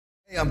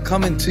I'm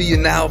coming to you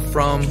now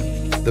from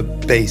the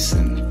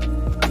Basin.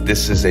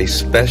 This is a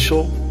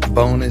special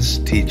bonus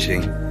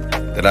teaching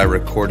that I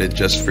recorded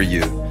just for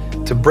you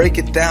to break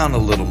it down a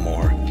little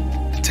more,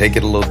 to take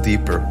it a little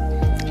deeper.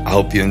 I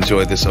hope you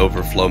enjoy this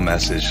Overflow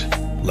message.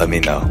 Let me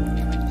know.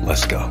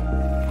 Let's go.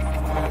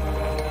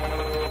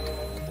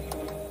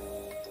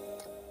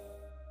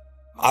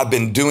 I've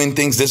been doing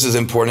things, this is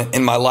important,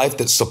 in my life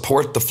that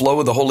support the flow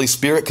of the Holy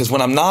Spirit, because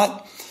when I'm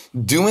not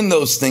doing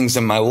those things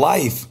in my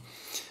life,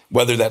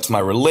 whether that's my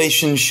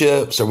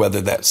relationships or whether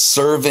that's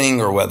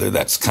serving or whether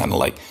that's kind of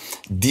like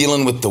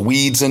dealing with the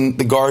weeds in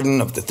the garden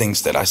of the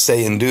things that I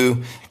say and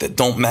do that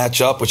don't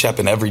match up, which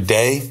happen every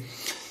day.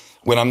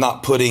 When I'm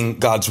not putting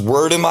God's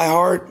word in my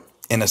heart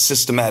in a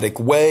systematic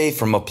way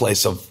from a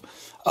place of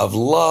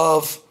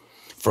love,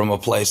 from a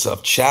place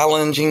of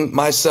challenging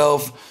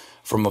myself,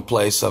 from a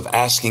place of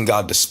asking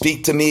God to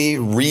speak to me,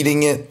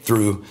 reading it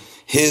through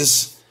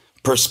his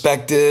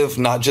perspective,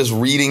 not just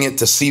reading it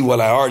to see what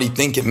I already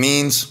think it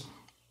means.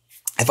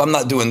 If I'm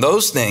not doing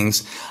those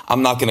things,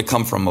 I'm not going to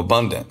come from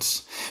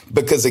abundance,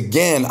 because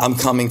again, I'm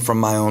coming from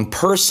my own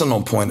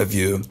personal point of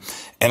view,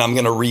 and I'm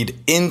going to read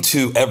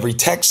into every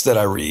text that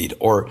I read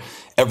or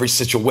every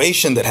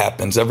situation that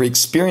happens, every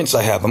experience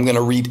I have. I'm going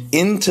to read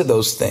into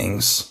those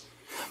things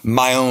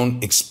my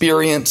own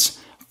experience,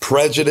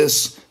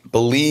 prejudice,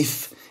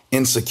 belief,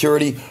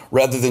 insecurity,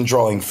 rather than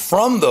drawing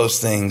from those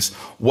things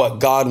what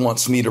God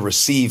wants me to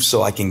receive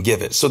so I can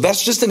give it. So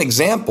that's just an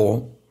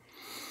example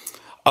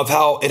of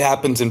how it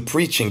happens in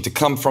preaching, to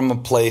come from a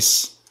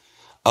place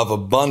of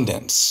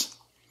abundance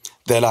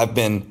that I've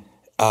been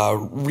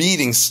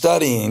reading,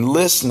 studying,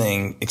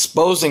 listening,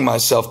 exposing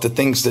myself to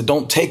things that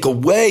don't take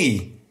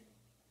away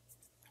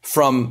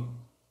from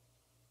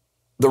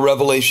the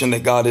revelation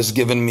that God has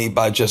given me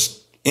by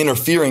just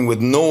interfering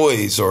with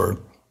noise or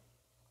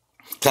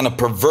kind of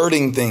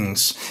perverting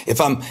things.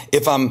 If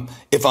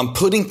I'm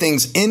putting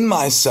things in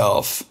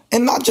myself,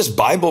 and not just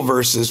Bible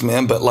verses,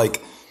 man, but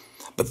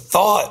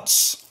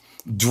thoughts,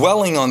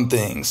 dwelling on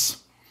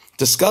things,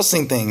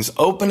 discussing things,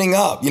 opening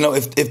up.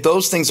 If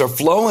those things are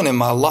flowing in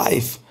my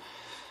life,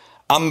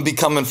 I'm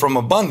becoming from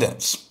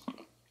abundance.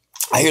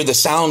 I hear the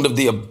sound of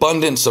the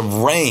abundance of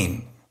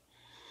rain,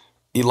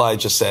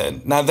 Elijah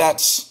said. Now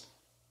that's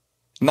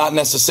not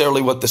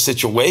necessarily what the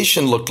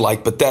situation looked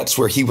like, but that's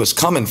where he was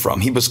coming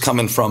from. He was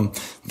coming from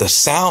the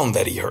sound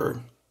that he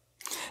heard.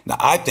 Now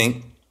I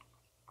think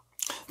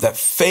that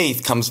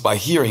faith comes by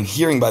hearing,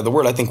 hearing by the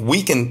word. I think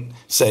we can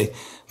say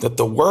that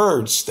the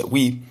words that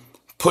we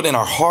put in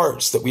our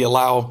hearts, that we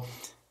allow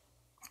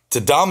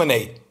to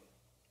dominate,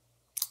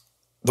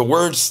 the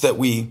words that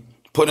we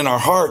put in our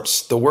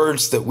hearts, the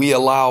words that we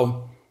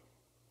allow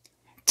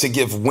to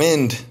give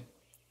wind,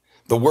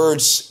 the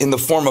words in the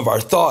form of our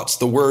thoughts,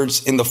 the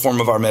words in the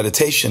form of our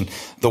meditation,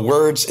 the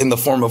words in the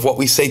form of what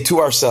we say to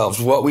ourselves,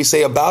 what we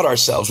say about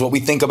ourselves, what we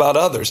think about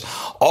others.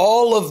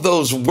 All of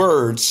those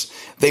words,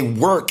 they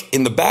work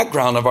in the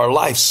background of our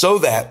life so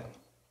that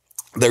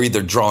they're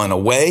either drawing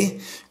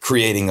away,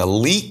 creating a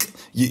leak.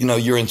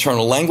 Your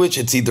internal language,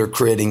 it's either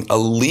creating a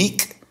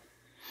leak,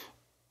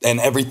 and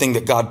everything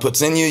that God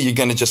puts in you, you're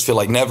going to just feel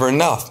like never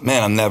enough.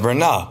 Man, I'm never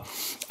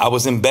enough. I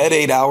was in bed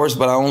 8 hours,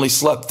 but I only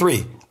slept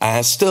 3.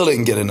 I still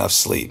didn't get enough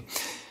sleep.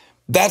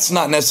 That's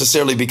not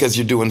necessarily because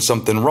you're doing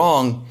something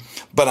wrong,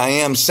 but I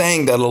am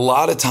saying that a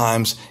lot of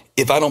times,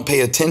 if I don't pay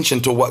attention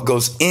to what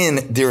goes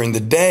in during the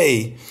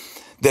day,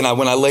 then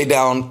when I lay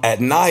down at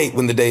night,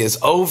 when the day is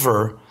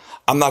over,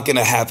 I'm not going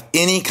to have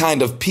any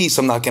kind of peace.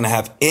 I'm not going to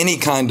have any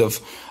kind of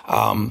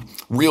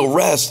real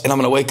rest. And I'm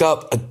going to wake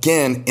up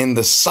again in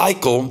the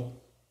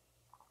cycle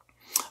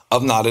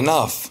of not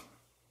enough.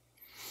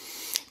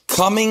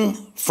 Coming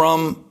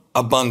from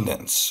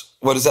abundance,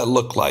 what does that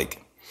look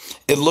like?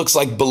 It looks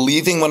like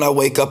believing when I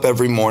wake up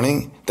every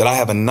morning that I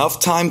have enough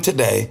time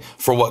today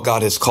for what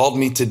God has called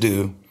me to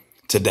do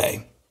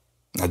today.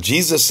 Now,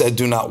 Jesus said,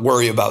 do not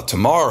worry about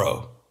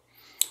tomorrow.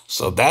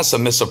 So that's a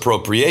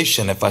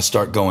misappropriation if I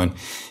start going,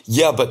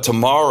 yeah, but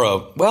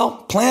tomorrow, well,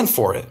 plan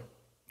for it.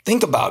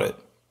 Think about it.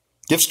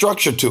 Give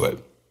structure to it.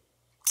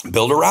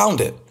 Build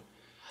around it.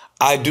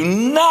 I do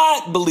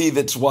not believe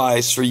it's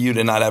wise for you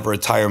to not have a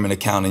retirement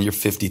account and you're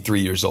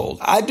 53 years old.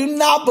 I do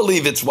not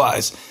believe it's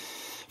wise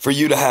for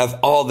you to have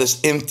all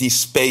this empty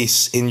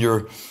space in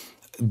your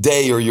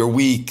day or your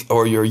week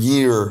or your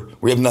year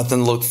where you have nothing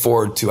to look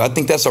forward to. I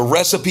think that's a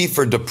recipe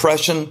for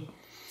depression.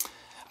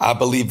 I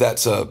believe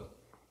that's a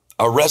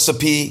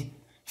recipe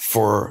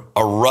for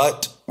a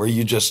rut where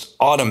you just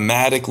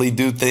automatically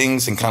do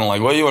things and kind of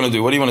like, what do you want to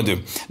do? What do you want to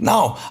do?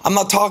 No, I'm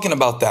not talking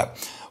about that.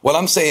 What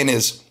I'm saying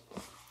is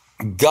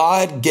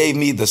God gave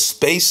me the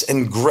space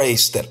and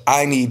grace that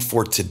I need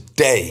for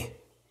today.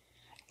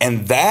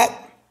 And that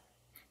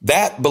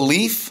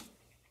belief,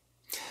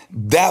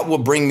 that will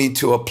bring me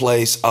to a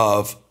place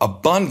of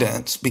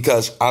abundance,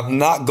 because I'm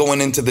not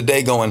going into the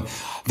day going,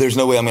 there's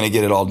no way I'm going to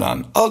get it all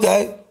done.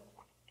 Okay.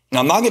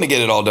 I'm not going to get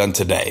it all done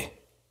today.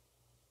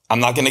 I'm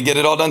not going to get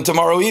it all done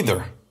tomorrow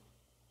either.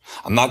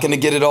 I'm not going to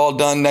get it all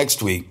done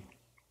next week.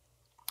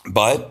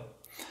 But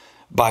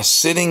by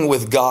sitting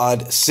with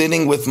God,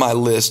 sitting with my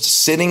list,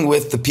 sitting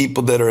with the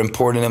people that are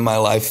important in my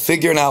life,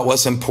 figuring out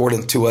what's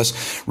important to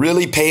us,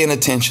 really paying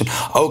attention.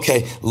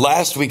 Okay,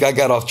 last week I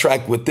got off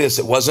track with this.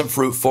 It wasn't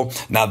fruitful.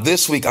 Now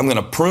this week I'm going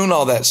to prune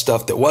all that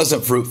stuff that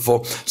wasn't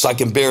fruitful so I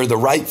can bear the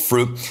right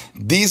fruit.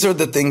 These are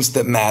the things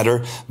that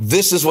matter.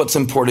 This is what's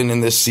important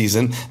in this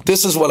season.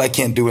 This is what I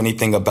can't do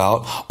anything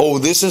about. Oh,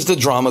 this is the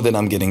drama that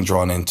I'm getting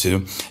drawn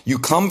into. You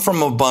come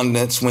from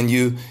abundance when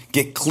you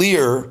get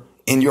clear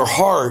in your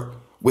heart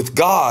with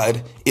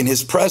God in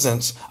his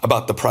presence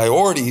about the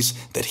priorities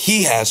that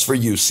he has for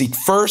you. Seek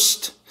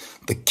first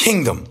the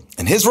kingdom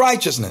and his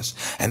righteousness,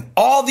 and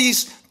all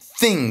these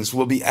things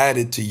will be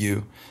added to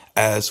you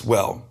as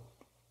well.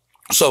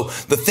 So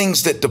the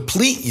things that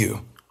deplete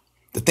you,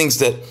 the things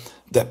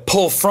that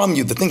pull from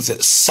you, the things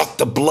that suck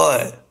the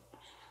blood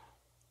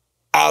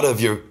out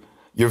of your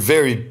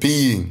very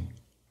being,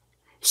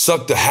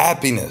 suck the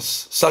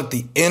happiness, suck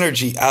the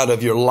energy out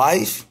of your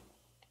life,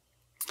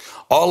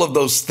 all of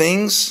those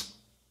things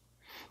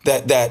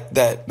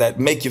that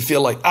make you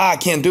feel like, I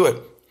can't do it.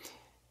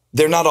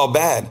 They're not all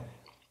bad.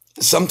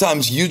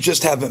 Sometimes you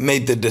just haven't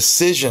made the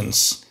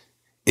decisions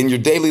in your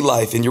daily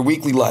life, in your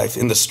weekly life,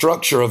 in the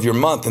structure of your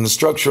month, in the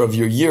structure of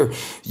your year.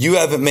 You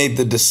haven't made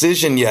the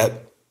decision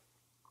yet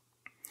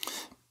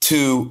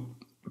to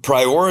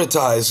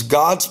prioritize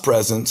God's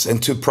presence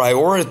and to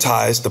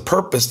prioritize the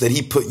purpose that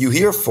he put you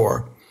here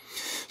for.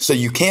 So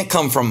you can't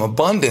come from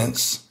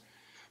abundance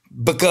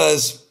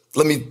because,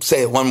 let me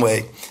say it one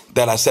way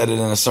that I said it in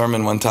a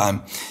sermon one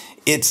time.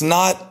 It's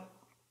not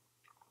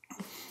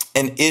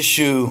an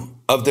issue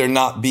of there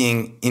not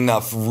being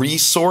enough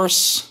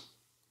resource.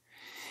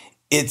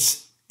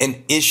 It's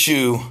an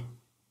issue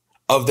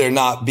of there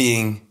not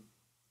being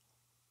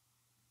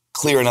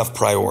clear enough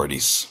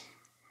priorities.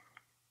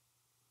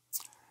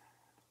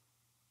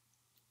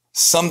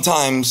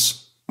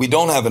 Sometimes we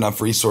don't have enough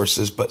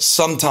resources, but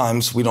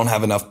sometimes we don't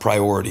have enough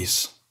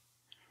priorities.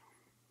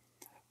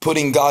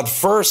 Putting God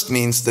first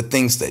means the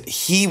things that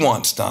he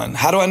wants done.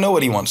 How do I know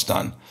what he wants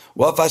done?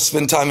 Well, if I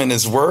spend time in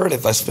his word,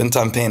 if I spend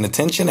time paying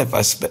attention, if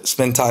I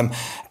spend time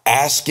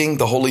asking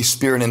the Holy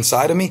Spirit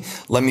inside of me,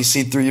 let me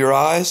see through your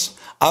eyes,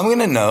 I'm going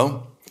to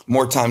know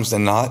more times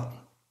than not.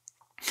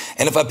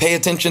 And if I pay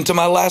attention to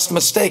my last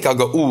mistake, I'll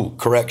go, ooh,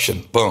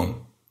 correction,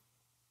 boom.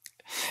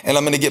 And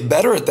I'm going to get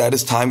better at that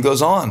as time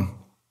goes on.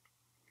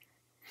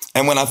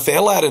 And when I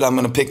fail at it, I'm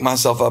going to pick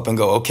myself up and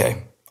go,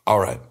 okay, all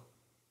right.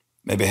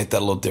 Maybe I hit that a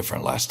little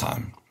different last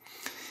time.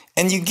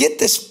 And you get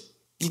this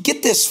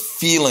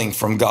feeling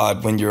from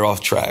God when you're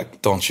off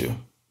track, don't you?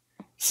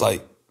 It's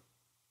like,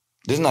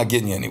 this is not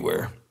getting you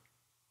anywhere.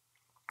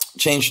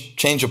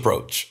 Change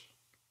approach,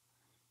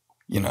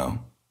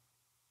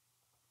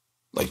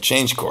 like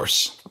change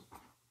course.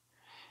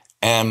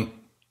 And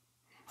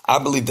I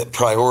believe that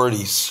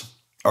priorities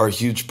are a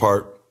huge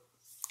part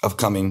of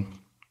coming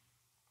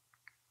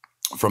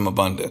from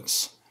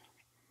abundance.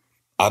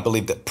 I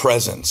believe that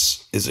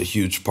presence is a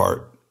huge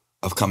part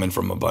of coming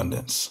from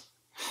abundance.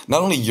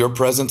 Not only your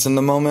presence in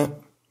the moment,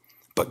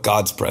 but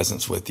God's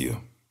presence with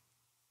you.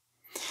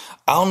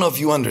 I don't know if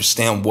you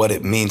understand what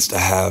it means to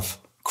have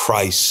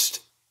Christ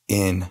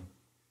in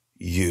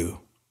you.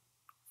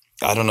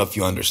 I don't know if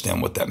you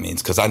understand what that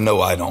means, because I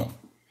know I don't.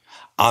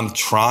 I'm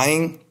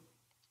trying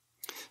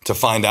to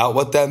find out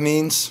what that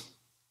means.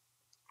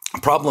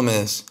 The problem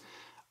is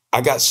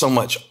I got so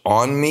much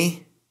on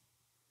me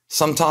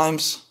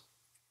sometimes,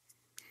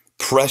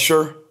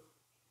 pressure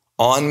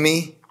on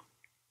me,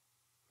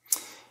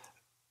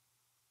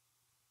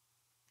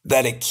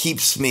 that it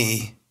keeps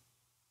me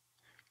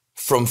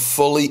from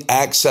fully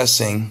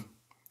accessing,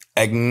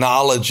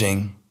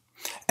 acknowledging,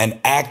 and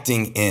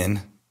acting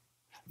in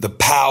the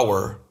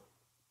power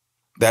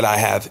that I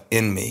have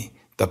in me,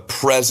 the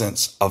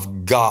presence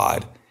of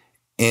God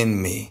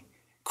in me,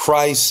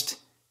 Christ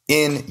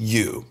in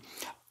you.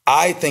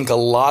 I think a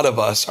lot of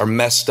us are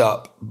messed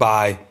up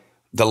by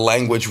the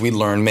language we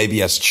learn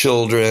maybe as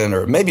children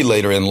or maybe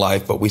later in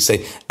life, but we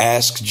say,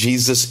 ask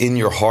Jesus in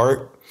your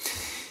heart.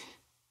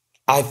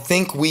 I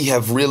think we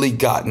have really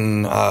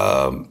gotten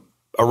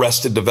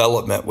arrested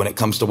development when it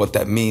comes to what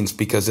that means,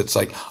 because it's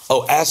like,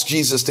 oh, ask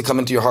Jesus to come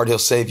into your heart. He'll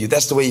save you.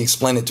 That's the way you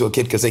explain it to a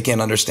kid because they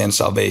can't understand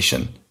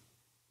salvation.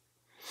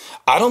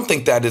 I don't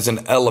think that is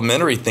an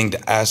elementary thing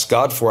to ask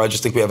God for. I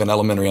just think we have an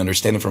elementary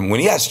understanding from when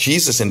you ask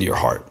Jesus into your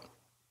heart.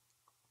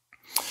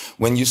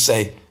 When you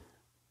say,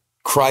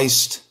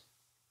 Christ,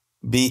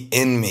 be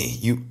in me.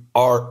 You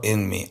are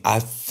in me. I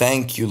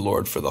thank you,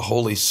 Lord, for the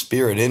Holy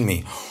Spirit in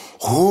me.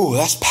 Ooh,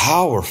 that's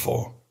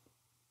powerful.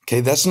 Okay,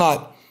 that's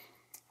not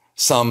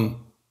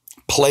some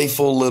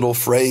playful little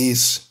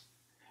phrase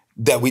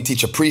that we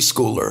teach a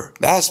preschooler.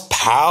 That's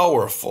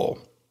powerful.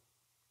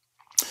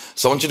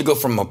 So I want you to go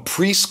from a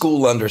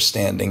preschool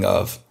understanding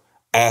of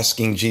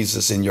asking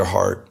Jesus in your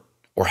heart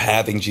or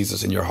having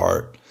Jesus in your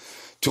heart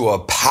to a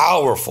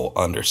powerful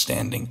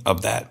understanding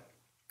of that.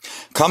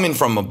 Coming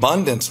from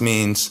abundance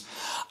means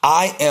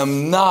I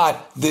am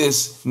not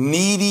this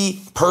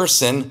needy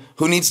person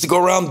who needs to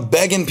go around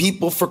begging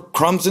people for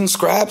crumbs and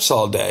scraps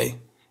all day.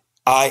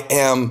 I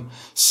am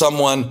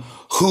someone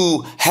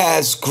who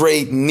has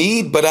great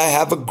need, but I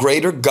have a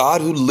greater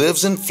God who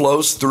lives and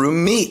flows through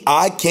me.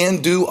 I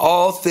can do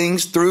all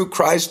things through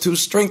Christ who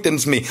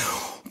strengthens me.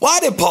 Why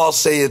did Paul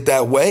say it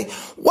that way?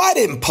 Why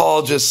didn't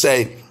Paul just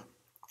say,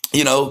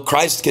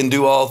 Christ can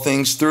do all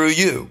things through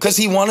you? Because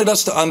he wanted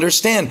us to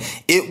understand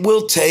it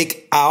will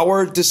take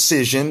our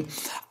decision,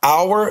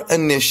 our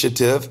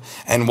initiative,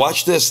 and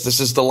watch this. This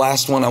is the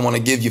last one I want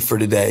to give you for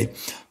today.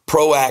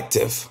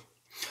 Proactive.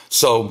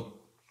 So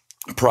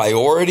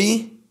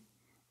priority,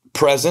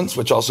 presence,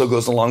 which also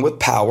goes along with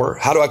power.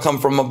 How do I come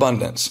from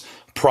abundance?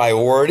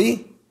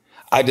 Priority.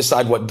 I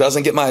decide what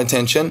doesn't get my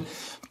attention.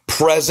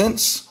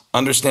 Presence,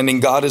 understanding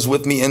God is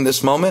with me in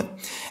this moment.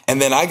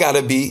 And then I got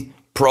to be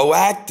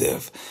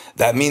proactive.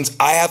 That means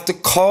I have to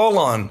call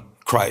on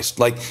Christ,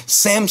 like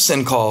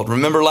Samson called.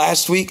 Remember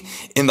last week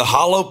in the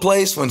hollow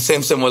place when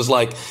Samson was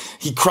like,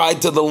 he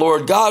cried to the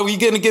Lord, God, are you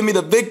going to give me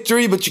the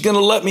victory, but you're going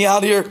to let me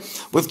out here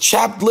with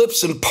chapped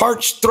lips and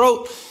parched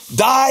throat,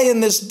 die in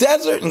this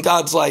desert? And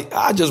God's like,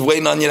 I'm just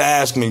waiting on you to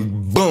ask me.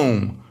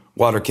 Boom,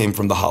 water came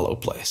from the hollow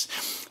place.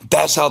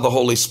 That's how the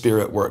Holy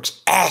Spirit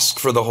works. Ask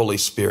for the Holy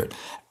Spirit.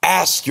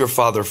 Ask your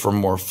Father for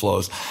more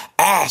flows.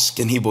 Ask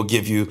and he will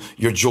give you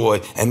your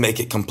joy and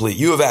make it complete.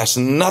 You have asked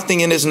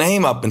nothing in his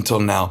name up until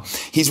now.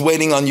 He's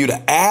waiting on you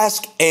to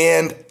ask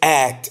and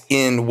act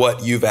in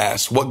what you've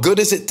asked. What good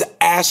is it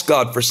to ask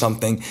God for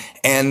something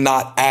and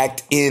not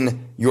act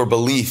in your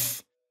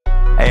belief?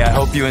 Hey, I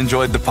hope you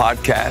enjoyed the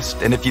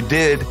podcast. And if you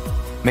did,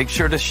 make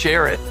sure to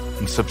share it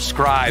and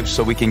subscribe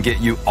so we can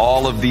get you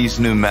all of these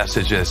new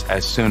messages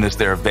as soon as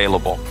they're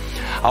available.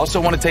 I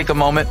also want to take a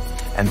moment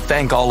and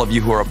thank all of you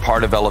who are a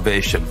part of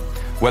Elevation.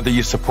 Whether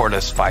you support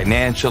us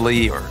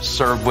financially or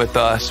serve with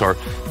us or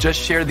just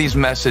share these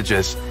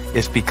messages,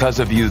 it's because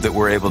of you that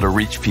we're able to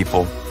reach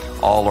people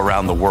all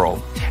around the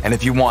world. And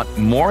if you want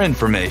more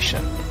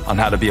information on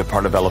how to be a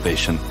part of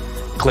Elevation,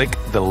 click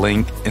the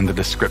link in the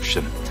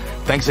description.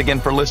 Thanks again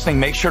for listening.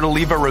 Make sure to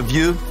leave a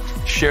review,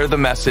 share the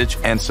message,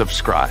 and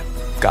subscribe.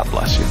 God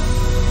bless you.